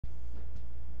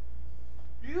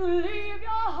You leave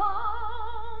your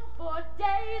home for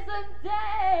days and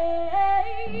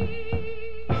days,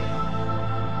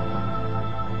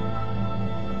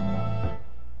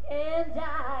 and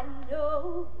I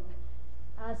know,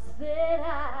 I said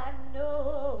I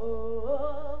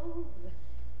know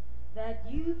that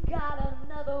you got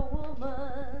another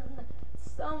woman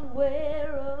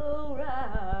somewhere around.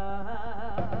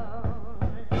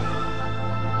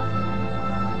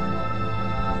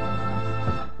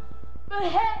 But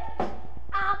hey,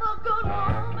 I'm a good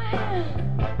woman.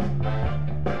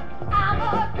 I'm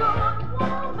a good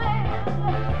woman.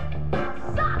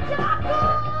 Such a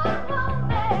good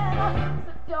woman.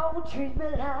 So don't treat me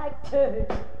like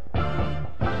dirt.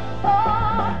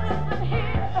 Oh, listen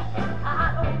here, I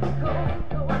don't go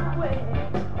nowhere.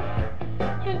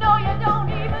 You know you don't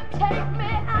even take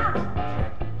me out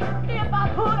if I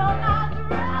put on my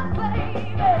dress,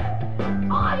 baby.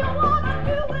 All you wanna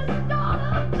do is start a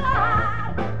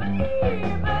fight. But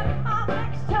even my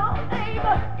next door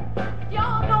neighbor,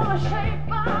 y'all know the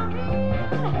shape I'm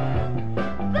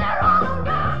in. They're all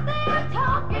around there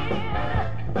talking,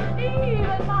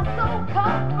 even my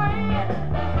so-called friends.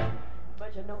 But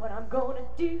you know what I'm gonna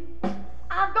do?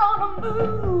 I'm gonna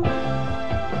move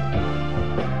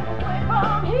away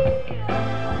from here.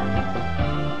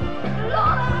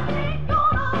 Lord, I ain't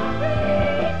gonna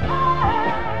return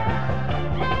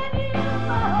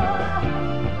anymore.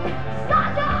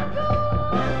 Such a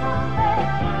good woman,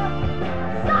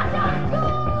 such a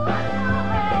good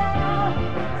woman,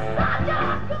 such a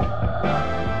good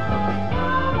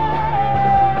woman,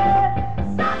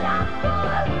 such a good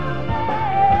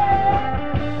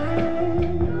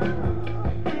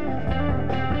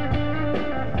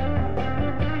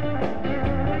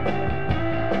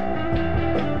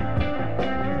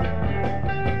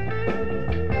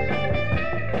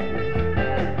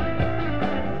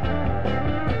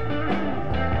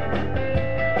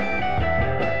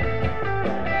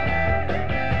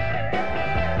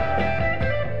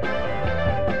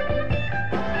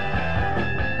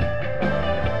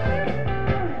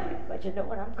But you know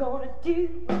what I'm gonna do?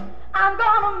 I'm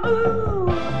gonna move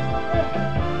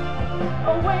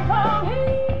away from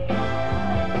here.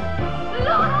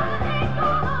 Lord, I ain't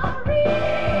gonna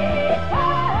return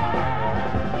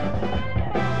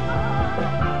anymore.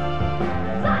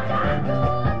 Such a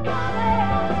good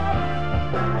woman,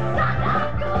 such a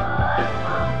good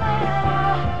woman.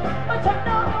 But you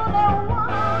know that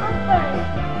one thing.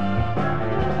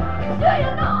 Do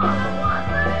you know that one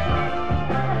thing?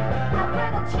 I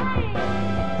said a change.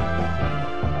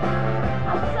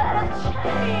 I said a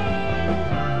change.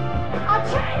 A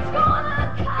change gonna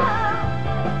come.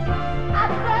 I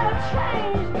said a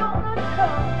change gonna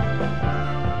come.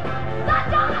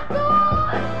 Such a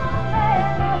good woman.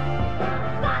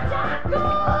 Such a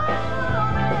good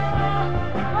woman.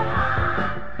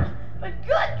 But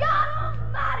good God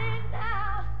Almighty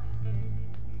now.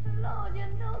 Lord, you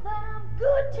know that I'm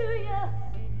good to you.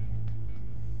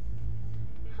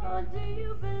 Oh, do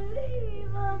you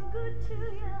believe I'm good to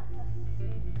you?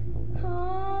 Oh,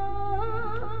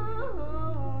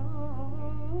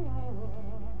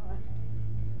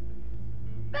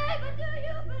 baby, do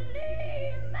you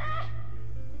believe me?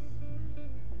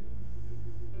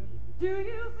 Do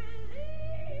you believe